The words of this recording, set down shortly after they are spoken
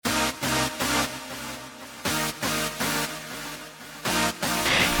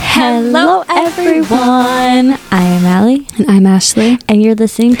Hello, everyone. I am Allie. And I'm Ashley. And you're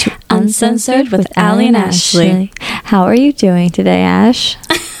listening to Uncensored with Allie and Ashley. How are you doing today, Ash?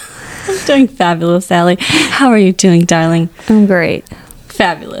 I'm doing fabulous, Allie. How are you doing, darling? I'm great.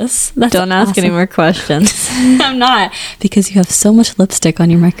 Fabulous. That's Don't ask awesome. any more questions. I'm not, because you have so much lipstick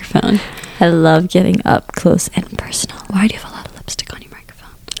on your microphone. I love getting up close and personal. Why do you have a lot of lipstick on your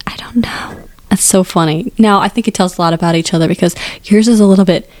microphone? I don't know. That's so funny. Now, I think it tells a lot about each other because yours is a little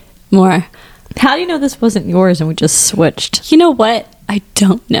bit more... How do you know this wasn't yours and we just switched? You know what? I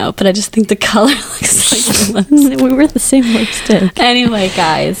don't know, but I just think the color looks like yours. We were the same lipstick. Anyway,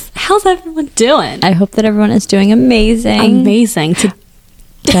 guys, how's everyone doing? I hope that everyone is doing amazing. Amazing. Good.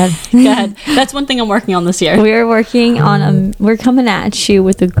 Go ahead. That's one thing I'm working on this year. We're working on we're coming at you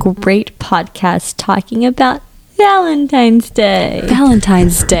with a great podcast talking about Valentine's Day.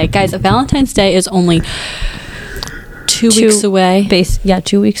 Valentine's Day. Guys, Valentine's Day is only two weeks away.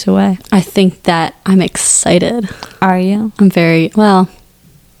 2 weeks away. I think that I'm excited. Are you? I'm very, well,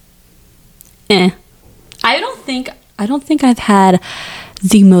 I don't think I've had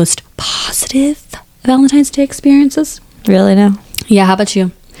the most positive Valentine's Day experiences. Really no? Yeah, how about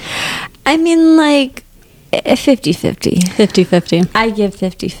you? I mean, like 50-50. 50-50. I give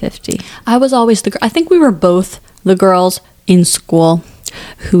 50-50. I was always I think we were both the girls in school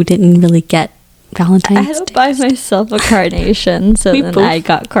who didn't really get Valentine's I had to Day. buy myself a carnation, so then I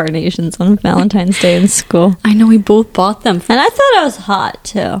got carnations on Valentine's Day in school. I know, we both bought them. And I thought I was hot,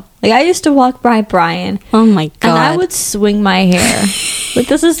 too. Like, I used to walk by Brian. Oh, my God. And I would swing my hair. Like,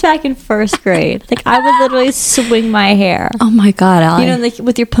 this is back in first grade. Like, I would literally swing my hair. Oh, my God, Allie. You know, like,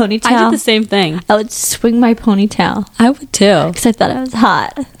 with your ponytail. I did the same thing. I would swing my ponytail. I would, too. Because I thought I was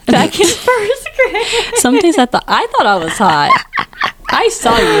hot. Back in first grade. Some days I thought I was hot. I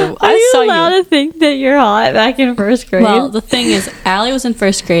saw you. Are you allowed to think that you're hot back in first grade? Well, the thing is, Allie was in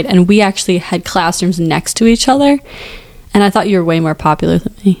first grade, and we actually had classrooms next to each other, and I thought you were way more popular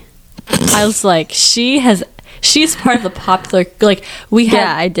than me. I was like, she's part of the popular, like, we had...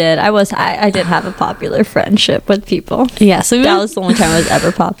 Yeah, I did. I did have a popular friendship with people. Yeah, so that was the only time I was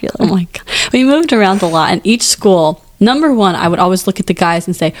ever popular. Oh, my God. We moved around a lot, and each school... Number one, I would always look at the guys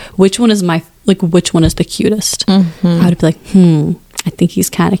and say, which one is the cutest? Mm-hmm. I would be like, I think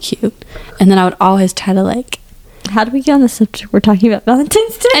he's kind of cute. And then I would always try to like... How do we get on the subject? We're talking about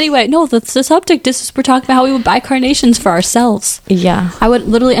Valentine's Day? Anyway, no, that's the subject. We're talking about how we would buy carnations for ourselves. Yeah. I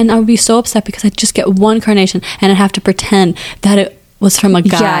would be so upset because I'd just get one carnation and I'd have to pretend that it was from a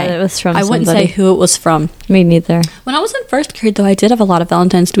guy. Yeah, it was from I wouldn't somebody. say who it was from. Me neither. When I was in first grade, though, I did have a lot of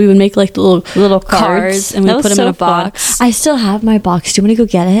Valentine's. We would make like the little cards and we put them in a box. I still have my box. Do you want to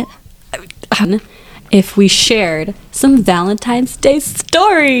go get it? If we shared some Valentine's Day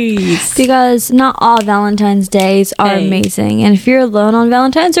stories. Because not all Valentine's Days are amazing. And if you're alone on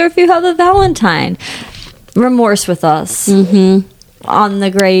Valentine's or if you have a Valentine, remorse with us on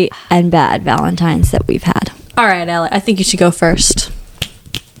the great and bad Valentines that we've had. All right, Allie, I think you should go first.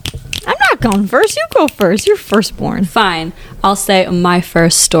 I'm not going first. You go first. You're firstborn. Fine. I'll say my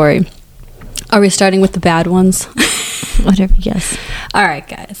first story. Are we starting with the bad ones? Whatever, yes. All right,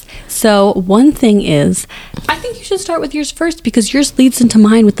 guys. So one thing is, I think you should start with yours first because yours leads into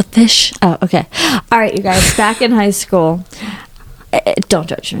mine with the fish. Oh, okay. All right, you guys. Back in high school, don't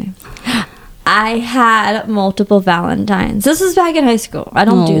judge me. I had multiple Valentines. This is back in high school. I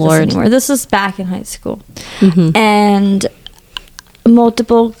don't do this anymore. This is back in high school. Mm-hmm. And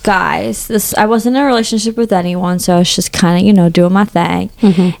multiple guys. I wasn't in a relationship with anyone, so I was just kind of, doing my thing.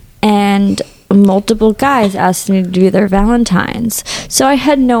 Mm-hmm. And multiple guys asked me to do their Valentines. So I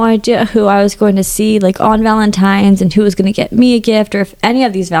had no idea who I was going to see like on Valentine's and who was going to get me a gift or if any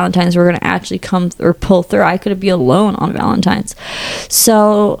of these Valentines were going to actually come or pull through. I could be alone on Valentine's.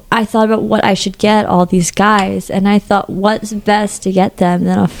 So I thought about what I should get all these guys and I thought what's best to get them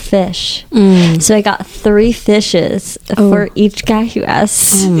than a fish. So I got 3 fishes for each guy who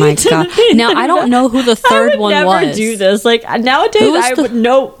asked. Oh my God. Now I don't know who the third one was. I would never do this. Like nowadays I would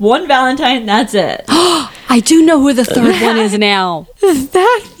know one Valentine, that's it. I do know who the third one is now.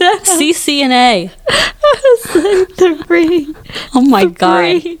 CC and A. The 3. Oh my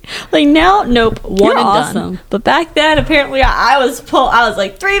God. 3. Like now, nope. One You're and awesome. done. But back then, apparently, I was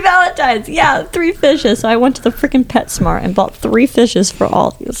like 3 Valentines. Yeah, 3 fishes. So I went to the freaking PetSmart and bought 3 fishes for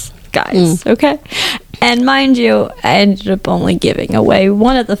all these guys. Okay. And mind you, I ended up only giving away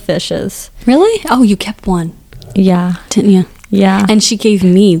one of the fishes. Really? Oh, you kept one. Yeah. Didn't you? Yeah. And she gave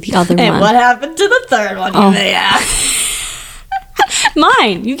me the other one. And what happened to the third one? Oh. Yeah.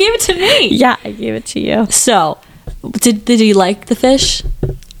 Mine. You gave it to me. Yeah, I gave it to you. So, did you like the fish?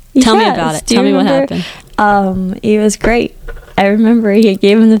 Tell me about it. Tell me what happened. It was great. I remember he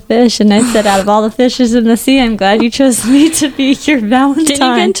gave him the fish, and I said, out of all the fishes in the sea, I'm glad you chose me to be your Valentine. Did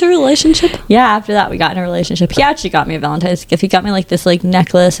you get into a relationship? Yeah, after that, we got in a relationship. He actually got me a Valentine's gift. He got me like this like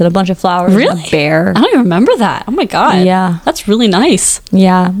necklace and a bunch of flowers. Really? And a bear. I don't even remember that. Oh my God. Yeah. That's really nice.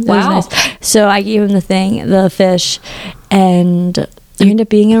 Yeah. It Wow. was nice. So I gave him the fish, and we ended up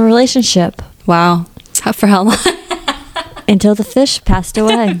being in a relationship. Wow. For how long? Until the fish passed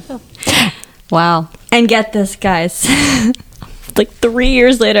away. Wow. And get this, guys. Like 3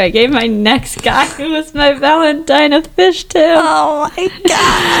 years later, I gave my next guy, who was my Valentine, a fish too. Oh my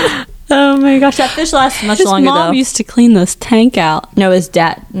God. Oh my gosh, that fish lasted much His longer mom though. used to clean this tank out. No, his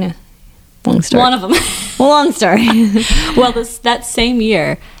dad. No. Long story. One of them. Long story. Well, that same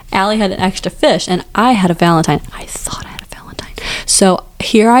year, Allie had an extra fish, and I had a Valentine. I thought I had a Valentine. So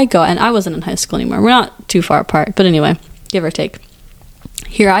here I go, and I wasn't in high school anymore. We're not too far apart, but anyway, give or take.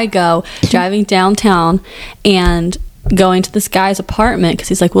 Here I go, driving downtown, and going to this guy's apartment because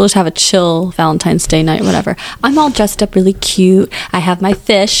he's like, we'll just have a chill Valentine's Day night, whatever. I'm all dressed up really cute. I have my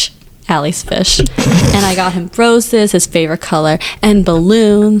fish, Allie's fish, and I got him roses, his favorite color, and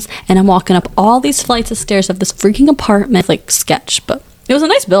balloons, and I'm walking up all these flights of stairs of this freaking apartment, like sketch, but it was a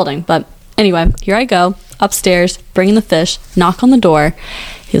nice building. But anyway, here I go, upstairs, bringing the fish, knock on the door.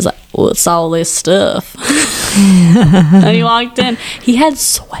 He's like, what's all this stuff? And he walked in. He had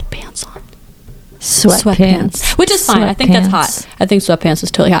sweatpants on. Sweatpants. Which is fine. I think that's hot. I think sweatpants is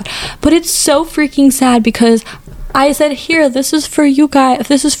totally hot. But it's so freaking sad because I said, here, this is for you guys.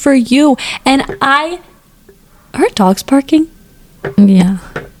 This is for you. And are dogs barking? Yeah.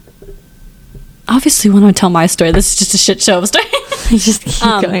 Obviously, when I tell my story, this is just a shit show of a story. Just keep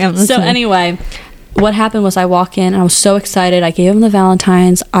going. I'm So listening. anyway, what happened was I walk in and I was so excited. I gave him the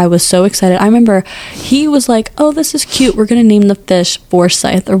Valentines. I was so excited. I remember he was like, oh, this is cute. We're going to name the fish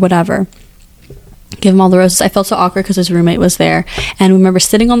Forsyth or whatever. Give him all the roses. I felt so awkward because his roommate was there. And I remember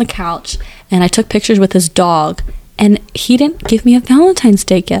sitting on the couch and I took pictures with his dog, and he didn't give me a Valentine's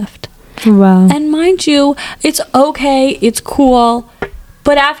Day gift. Wow. And mind you, it's okay. It's cool.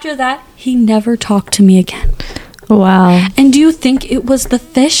 But after that, he never talked to me again. Wow. And do you think it was the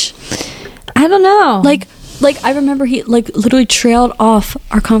fish? I don't know. Like I remember he literally trailed off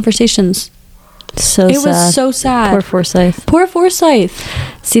our conversations. So It sad. was so sad. Poor Forsyth. Poor Forsyth.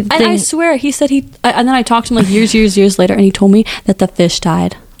 See, the And thing, I swear, he said and then I talked to him like years later, and he told me that the fish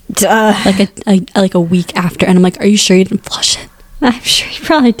died like a week after. And I'm like, are you sure you didn't flush it? I'm sure he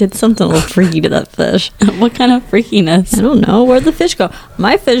probably did something a little freaky to that fish. What kind of freakiness? I don't know. Where'd the fish go?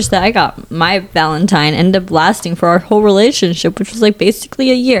 My fish that I got, my Valentine, ended up lasting for our whole relationship, which was like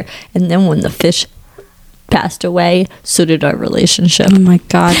basically a year. And then when the fish passed away, so did our relationship. Oh my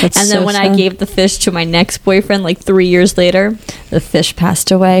God, that's And then so when sad. I gave the fish to my next boyfriend, like 3 years later, the fish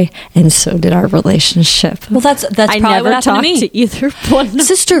passed away, and so did our relationship. Well, that's I probably never what happened to talked me. to either one.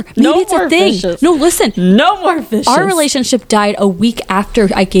 Sister, maybe No it's more a thing. fishes. No, listen. No more fishes. Our relationship died a week after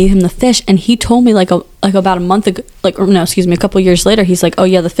I gave him the fish, and he told me like about a month ago, a couple years later, he's like, oh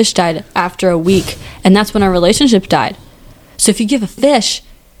yeah, the fish died after a week, and that's when our relationship died. So if you give a fish,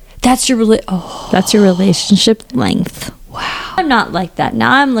 that's your That's your relationship length. wow. I'm not like that.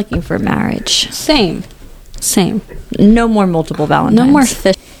 Now I'm looking for marriage. Same. No more multiple Valentines. No more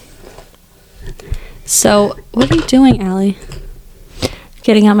fish. So what are you doing, Allie?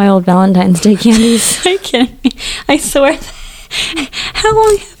 Getting out my old Valentine's Day candies. Are you kidding me? I swear. How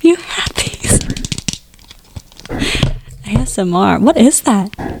long have you had these? ASMR. What is that?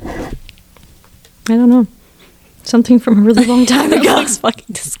 I don't know. Something from a really long time It ago. looks fucking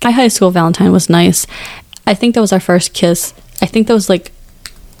disgusting. My high school Valentine was nice. I think that was our first kiss. I think that was that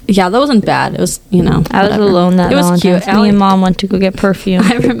wasn't bad. It was, I was whatever. alone that It was Valentine's. cute. Me and Mom went to go get perfume.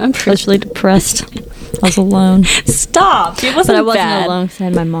 I remember. I was really depressed. I was alone. Stop. It wasn't But I wasn't bad. alone because I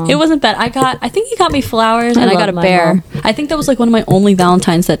had my mom. It wasn't bad. I think he got me flowers, I and I love got a my bear. mom. I think that was like one of my only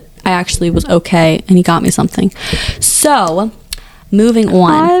Valentines that I actually was okay, and he got me something. So, moving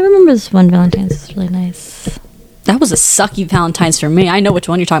on. I remember this one Valentine's. It was really nice. That was a sucky Valentine's for me. I know which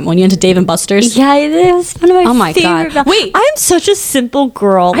one you're talking about. When you went to Dave and Buster's. Yeah, it was one of my Oh my favorite God. Wait. I'm such a simple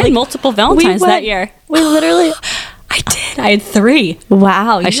girl. I had multiple Valentines that year. We literally... I did. I had 3.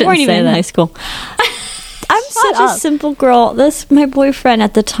 Wow, you shouldn't weren't say even in that. high school. I'm such up. a simple girl. My boyfriend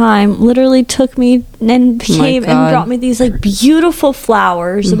at the time literally took me and came and God. brought me these like beautiful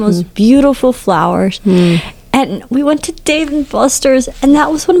flowers, the most beautiful flowers. And we went to Dave & Buster's, and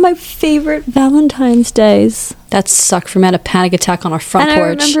that was one of my favorite Valentine's days. That sucked for me. I had a panic attack on our front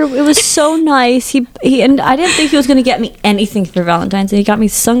porch. I remember it was so nice. He and I didn't think he was going to get me anything for Valentine's, and he got me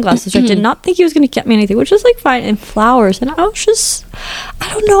sunglasses. I did not think he was going to get me anything, which was like fine, and flowers. And I was just, I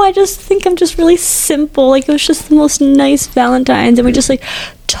don't know. I just think I'm just really simple. Like, it was just the most nice Valentine's, and we just like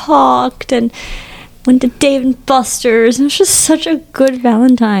talked and went to Dave & Buster's, and it was just such a good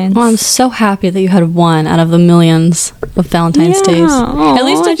Valentine's. Well, I'm so happy that you had one out of the millions of Valentine's days. At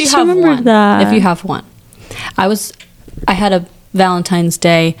least if you have one. If you have one. I had a Valentine's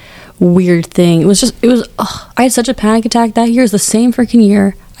Day weird thing. I had such a panic attack that year. It was the same freaking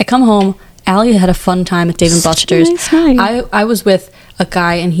year. I come home. Allie had a fun time at Dave & Buster's. Nice night. I was with a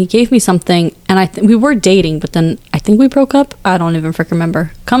guy, and he gave me something, and we were dating, but then I think we broke up. I don't even freaking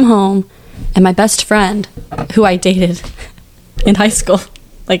remember. Come home, and my best friend, who I dated in high school,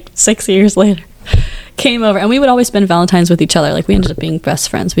 like 6 years later, came over, and we would always spend Valentine's with each other. Like, we ended up being best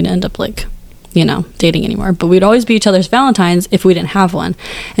friends. We didn't end up, like, dating anymore. But we'd always be each other's Valentines if we didn't have one.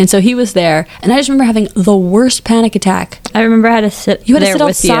 And so he was there, and I just remember having the worst panic attack. I remember I had to sit You had to sit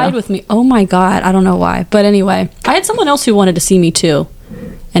outside with me. Oh, my God. I don't know why. But anyway, I had someone else who wanted to see me, too,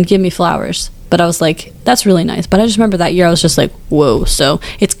 and give me flowers. But I was like, that's really nice. But I just remember that year, I was just like, whoa. So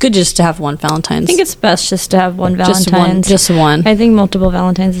it's good just to have one Valentine's. I think it's best just to have one Valentine's. Just one. I think multiple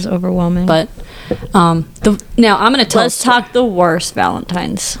Valentine's is overwhelming. But now I'm going to tell. Let's talk the worst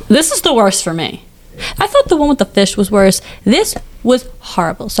Valentine's. This is the worst for me. I thought the one with the fish was worse. This was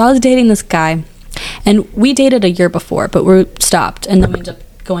horrible. So I was dating this guy, and we dated a year before, but we stopped, and then we ended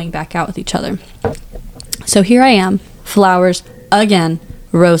up going back out with each other. So here I am, flowers again,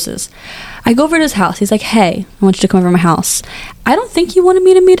 roses. I go over to his house. He's like, hey, I want you to come over to my house. I don't think he wanted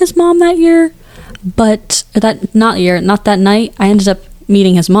me to meet his mom that year, but not that night. I ended up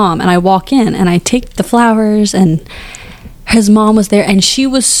meeting his mom, and I walk in, and I take the flowers, and his mom was there, and she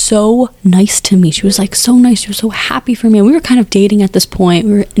was so nice to me. She was like so nice. She was so happy for me. And we were kind of dating at this point.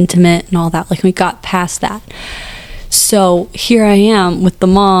 We were intimate and all that. Like, we got past that. So here I am with the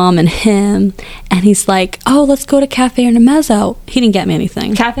mom and him, and he's like, oh, let's go to Cafe Intermezzo. He didn't get me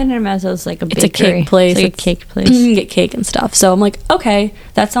anything. Cafe Intermezzo is like a bakery. It's a cake place. It's like a cake place. You can get cake and stuff. So I'm like, okay,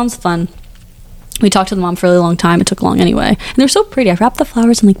 that sounds fun. We talked to the mom for a really long time. It took long anyway. And they're so pretty. I wrapped the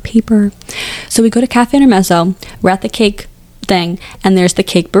flowers in like paper. So we go to Cafe Intermezzo. We're at the cake thing, and there's the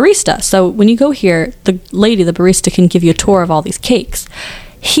cake barista. So when you go here, the barista can give you a tour of all these cakes.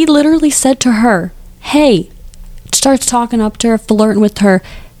 He literally said to her, hey, starts talking up to her, flirting with her,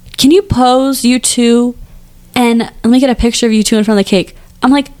 can you pose, you two, and let me get a picture of you two in front of the cake.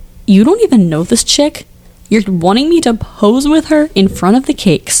 I'm like, you don't even know this chick? You're wanting me to pose with her in front of the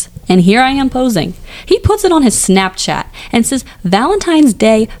cakes, and here I am posing. He puts it on his Snapchat and says, Valentine's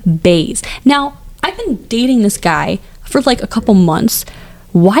Day bays. Now, I've been dating this guy for like a couple months.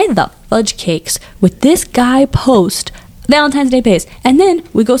 Why the fudge cakes would this guy post Valentine's Day bays? And then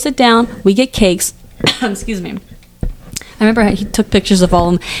we go sit down, we get cakes. Excuse me. I remember he took pictures of all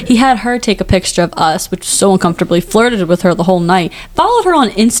of them. He had her take a picture of us, which was so uncomfortably, flirted with her the whole night. Followed her on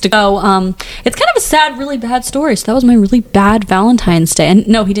Instagram. It's kind of a sad, really bad story. So that was my really bad Valentine's Day. And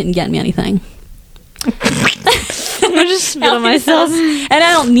no, he didn't get me anything. I just spit on myself. And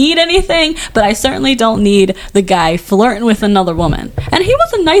I don't need anything, but I certainly don't need the guy flirting with another woman. And he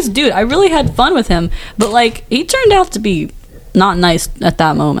was a nice dude. I really had fun with him. But, like, he turned out to be not nice at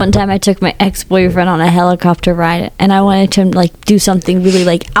that moment. One time I took my ex-boyfriend on a helicopter ride, and I wanted to like do something really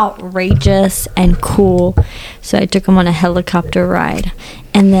like outrageous and cool, so I took him on a helicopter ride.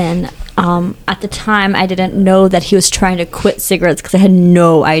 And then at the time I didn't know that he was trying to quit cigarettes, because I had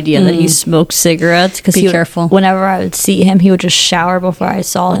no idea that he smoked cigarettes. Because be careful. Whenever I would see him, he would just shower before I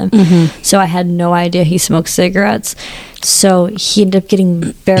saw him. So I had no idea he smoked cigarettes. So he ended up getting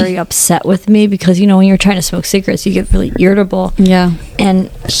very upset with me, because, you know, when you're trying to smoke cigarettes, you get really irritable. Yeah.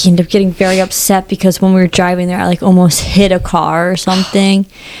 And he ended up getting very upset because when we were driving there, I like almost hit a car or something.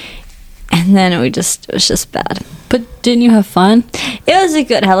 And then it was just bad. But didn't you have fun? It was a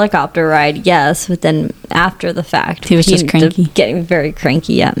good helicopter ride, yes. But then after the fact, he was just cranky, getting very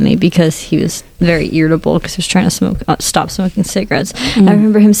cranky at me because he was very irritable because he was trying to stop smoking cigarettes. I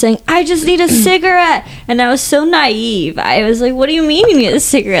remember him saying, "I just need a cigarette," and I was so naive. I was like, "What do you mean you need a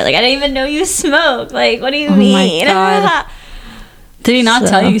cigarette? Like, I didn't even know you smoke. Like, what do you mean?" My God. Did he not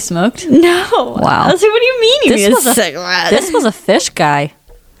tell you smoked? No. Wow. I was like, "What do you mean you need a cigarette?" This was a fish guy.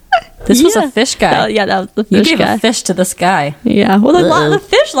 This was a fish guy. Yeah, that was the fish guy. You gave a fish to this guy. Yeah. Well, the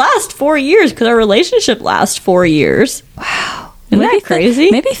fish last 4 years because our relationship lasts 4 years. Wow. Isn't that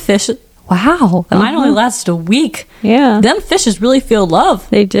crazy? Maybe fish wow, mine only lasted a week. Yeah. Them fishes really feel love.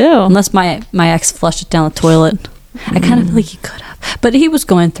 They do. Unless my ex flushed it down the toilet. I kind of feel like he could have. But he was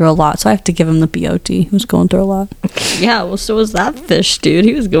going through a lot, so I have to give him the BOT. He was going through a lot. Yeah, well, so was that fish, dude.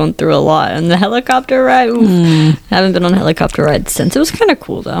 He was going through a lot. And the helicopter ride, I haven't been on a helicopter ride since. It was kind of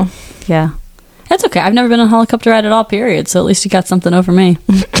cool, though. Yeah. That's okay. I've never been on a helicopter ride at all, period. So at least you got something over me.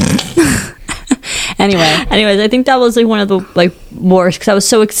 Anyways, I think that was like one of the like worst because I was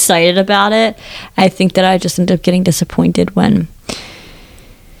so excited about it. I think that I just ended up getting disappointed when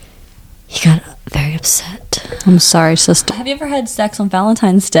he got very upset. I'm sorry, sister. Have you ever had sex on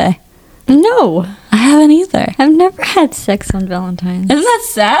Valentine's Day? No, I haven't either. I've never had sex on Valentine's. Isn't that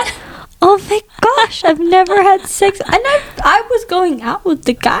sad? Oh my gosh, I've never had sex. And I was going out with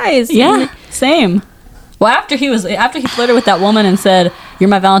the guys. Yeah, same. Well, after he flirted with that woman and said, "You're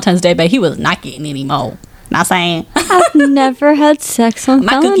my Valentine's Day babe," he was not getting any more. Not saying. I've never had sex on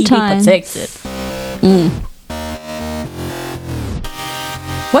my Valentine's. My cookie be protected.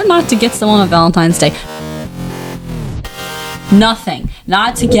 What not to get someone on Valentine's Day? Nothing.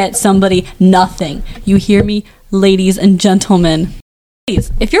 Not to get somebody nothing. You hear me, ladies and gentlemen?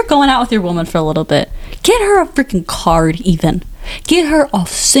 Please, if you're going out with your woman for a little bit, get her a freaking card even. Get her a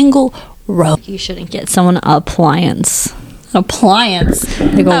single rose. You shouldn't get someone an appliance. Appliance?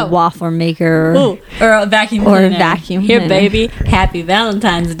 Like a waffle maker. Ooh, or a vacuum cleaner. Or a vacuum Here, cleaner. baby, happy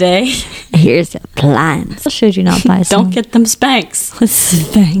Valentine's Day. Here's the appliance. Should you not buy some? Don't get them Spanx.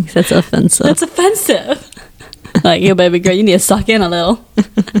 Spanx, that's offensive. That's offensive. Like, yo, baby girl, you need to suck in a little.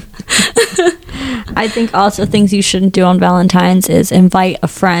 I think also things you shouldn't do on Valentine's is invite a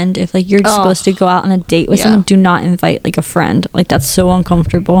friend. If like you're supposed to go out on a date with someone, do not invite like a friend. Like that's so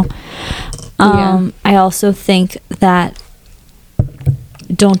uncomfortable. I also think that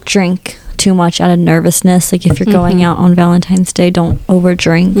don't drink too much out of nervousness. Like if you're going out on Valentine's Day, don't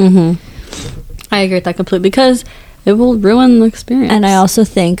overdrink. I agree with that completely because it will ruin the experience. And I also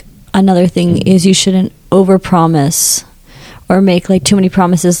think another thing is you shouldn't overpromise or make like too many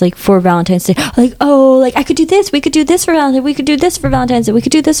promises like for Valentine's Day. Like, oh, like I could do this, we could do this for Valentine's, we could do this for Valentine's Day, we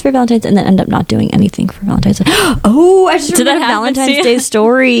could do this for Valentine's, and then end up not doing anything for Valentine's Day. Oh, I just remembered a Valentine's Day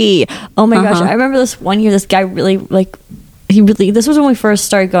story. Oh my gosh, I remember this one year this guy really like this was when we first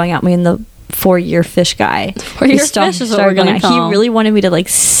started going out, me and the 4-year fish guy. 4-year fish is what we're gonna call him. He really wanted me to like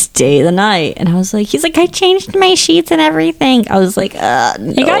stay the night, and I was like, he's like, I changed my sheets and everything. I was like, no.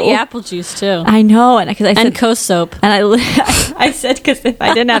 He got you apple juice too. I know, and because I said Coast soap, and I said because if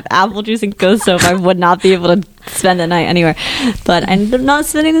I didn't have apple juice and Coast soap, I would not be able to spend the night anywhere. But I ended up not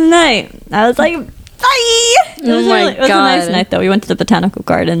spending the night. I was like, bye. It was a nice night though. We went to the botanical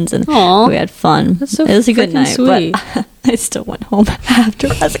gardens and we had fun. That's so it was a good night, sweet. But I still went home after.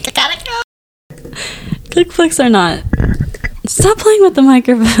 I was like, I gotta go. Click flicks are not. Stop playing with the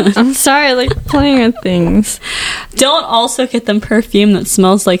microphone. I'm sorry, I like playing with things. Don't also get them perfume that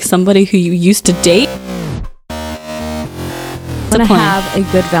smells like somebody who you used to date. To have a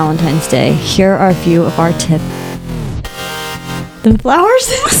good Valentine's Day, here are a few of our tips. The flowers?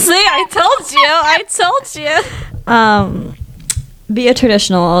 See, I told you. Be a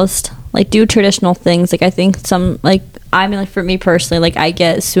traditionalist. Like, do traditional things. Like, I think for me personally, like, I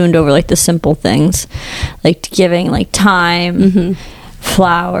get swooned over, like, the simple things. Like, giving, like, time,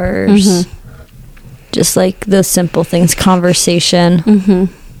 flowers, just, like, the simple things, conversation,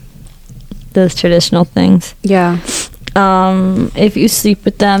 those traditional things. Yeah. If you sleep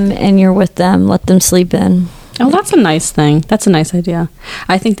with them and you're with them, let them sleep in. Oh, that's a nice thing. That's a nice idea.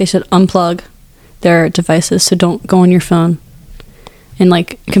 I think they should unplug their devices, so don't go on your phone and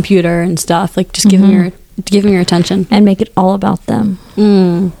like computer and stuff. Like just give them your attention and make it all about them.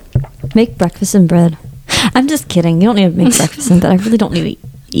 Make breakfast in bed. I'm just kidding. You don't need to make breakfast in bed. I really don't need to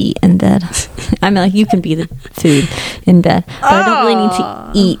eat in bed. I mean, like you can be the food in bed, but I don't really need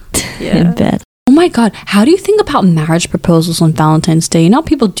to eat in bed. Oh my god, how do you think about marriage proposals on Valentine's Day? You know how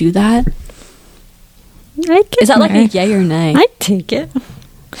people do that? Is that like a yay or nay? I'd take it.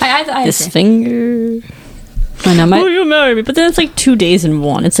 I this finger. I know. Oh, you'll marry me. But then it's like 2 days in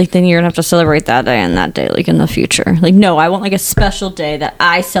one. It's like then you're going to have to celebrate that day and that day, like in the future. Like, no, I want like a special day that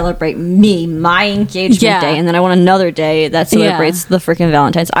I celebrate my engagement day. And then I want another day that celebrates the freaking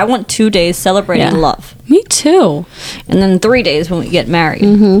Valentine's. I want 2 days celebrating love. Me too. And then 3 days when we get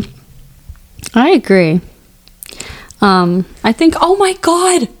married. I agree. I think, oh my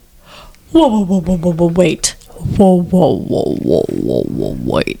god. Whoa, wait. Whoa,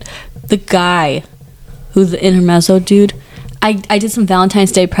 wait. The guy who's the intermezzo dude, I did some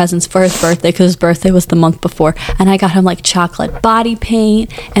Valentine's Day presents for his birthday because his birthday was the month before, and I got him like chocolate body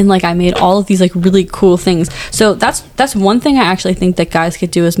paint, and like I made all of these like really cool things. So that's one thing I actually think that guys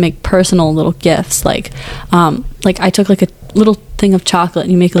could do is make personal little gifts. Like I took like a little thing of chocolate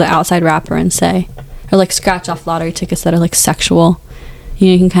and you make the outside wrapper and say, or like scratch off lottery tickets that are like sexual.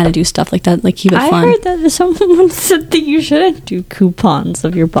 You can kind of do stuff like that, like keep it fun. I heard that someone said that you shouldn't do coupons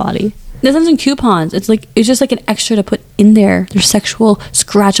of your body. This isn't coupons. It's just like an extra to put in there. They're sexual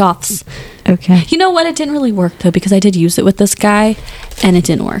scratch-offs. Okay. You know what? It didn't really work, though, because I did use it with this guy, and it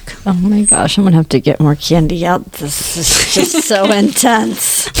didn't work. Oh, my gosh. I'm going to have to get more candy out. This is just so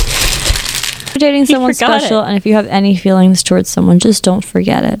intense. If you're dating someone special, and if you have any feelings towards someone, just don't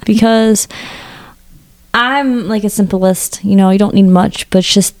forget it. Because I'm like a simplest. You know, you don't need much, but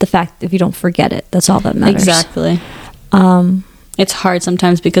it's just the fact if you don't forget it. That's all that matters. Exactly. It's hard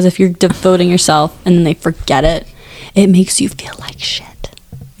sometimes because if you're devoting yourself and then they forget it, it makes you feel like shit.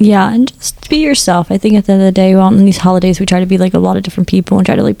 Yeah, and just be yourself. I think at the end of the day, on these holidays, we try to be like a lot of different people and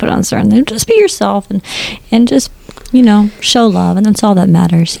try to like put on certain things. Just be yourself and just, you know, show love, and that's all that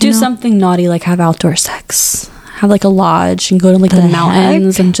matters. Do something naughty like have outdoor sex. Have like a lodge and go to like the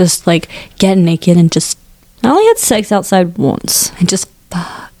mountains and just like get naked and just... I only had sex outside once. And just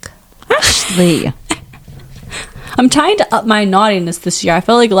fuck. Ashley. I'm trying to up my naughtiness this year. I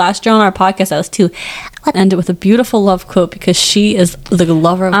felt like last year on our podcast I was too. Let's end it with a beautiful love quote because she is the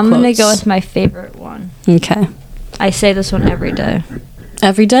lover of quotes. I'm going to go with my favorite one. Okay. I say this one every day.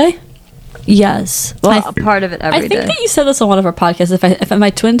 Every day? Yes. Well, a part of it every day. I think that you said this on one of our podcasts. If my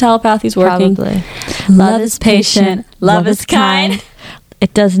twin telepathy's working. Probably. Love is patient. Love is kind.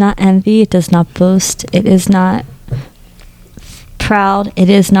 It does not envy. It does not boast. It is not proud. It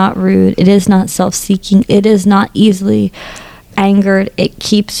is not rude. It is not self-seeking. It is not easily angered. It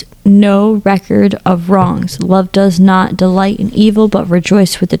keeps no record of wrongs. Love does not delight in evil, but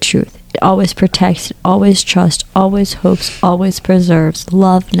rejoice with the truth. It always protects. It always trusts. Always hopes. Always preserves.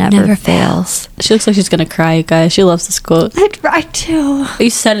 Love never fails. She looks like she's gonna cry, you guys. She loves this quote. I try to. You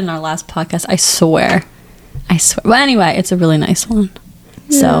said it in our last podcast. I swear. Well, anyway, it's a really nice one.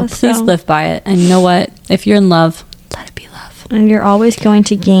 So please live by it. And you know what? If you're in love, let it be love. And you're always going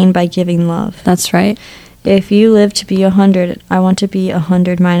to gain by giving love. That's right. If you live to be 100, I want to be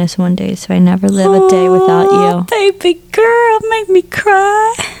 100 minus 1 day, so I never live a day without you. Baby girl, make me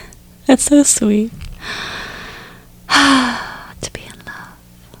cry. That's so sweet. To be in love.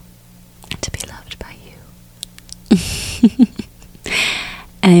 And to be loved by you.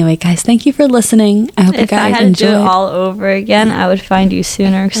 Anyway, guys, thank you for listening. I hope you guys enjoyed. If I had to do it all over again, I would find you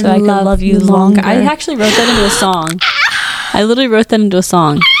sooner so I could love you longer. I actually wrote that into a song. I literally wrote that into a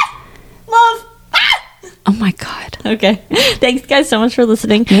song. Love. Oh my God. Okay. Thanks, guys, so much for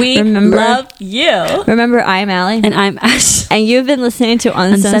listening. We love you. Remember, I'm Allie. And I'm Ashley. And you've been listening to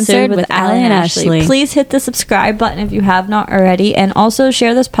Uncensored with Allie and Ashley. Please hit the subscribe button if you have not already. And also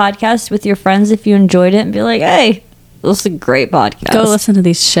share this podcast with your friends if you enjoyed it and be like, hey, this is a great podcast. Go listen to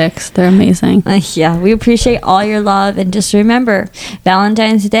these chicks. They're amazing. Yeah, we appreciate all your love. And just remember,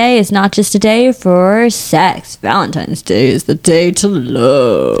 Valentine's Day is not just a day for sex. Valentine's Day is the day to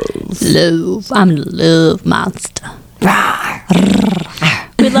love. Love. I'm a love monster.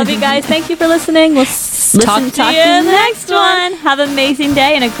 We love you guys. Thank you for listening. We'll talk to you in the next one. Have an amazing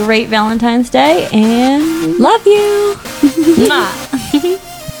day and a great Valentine's Day. And love you. Mwah.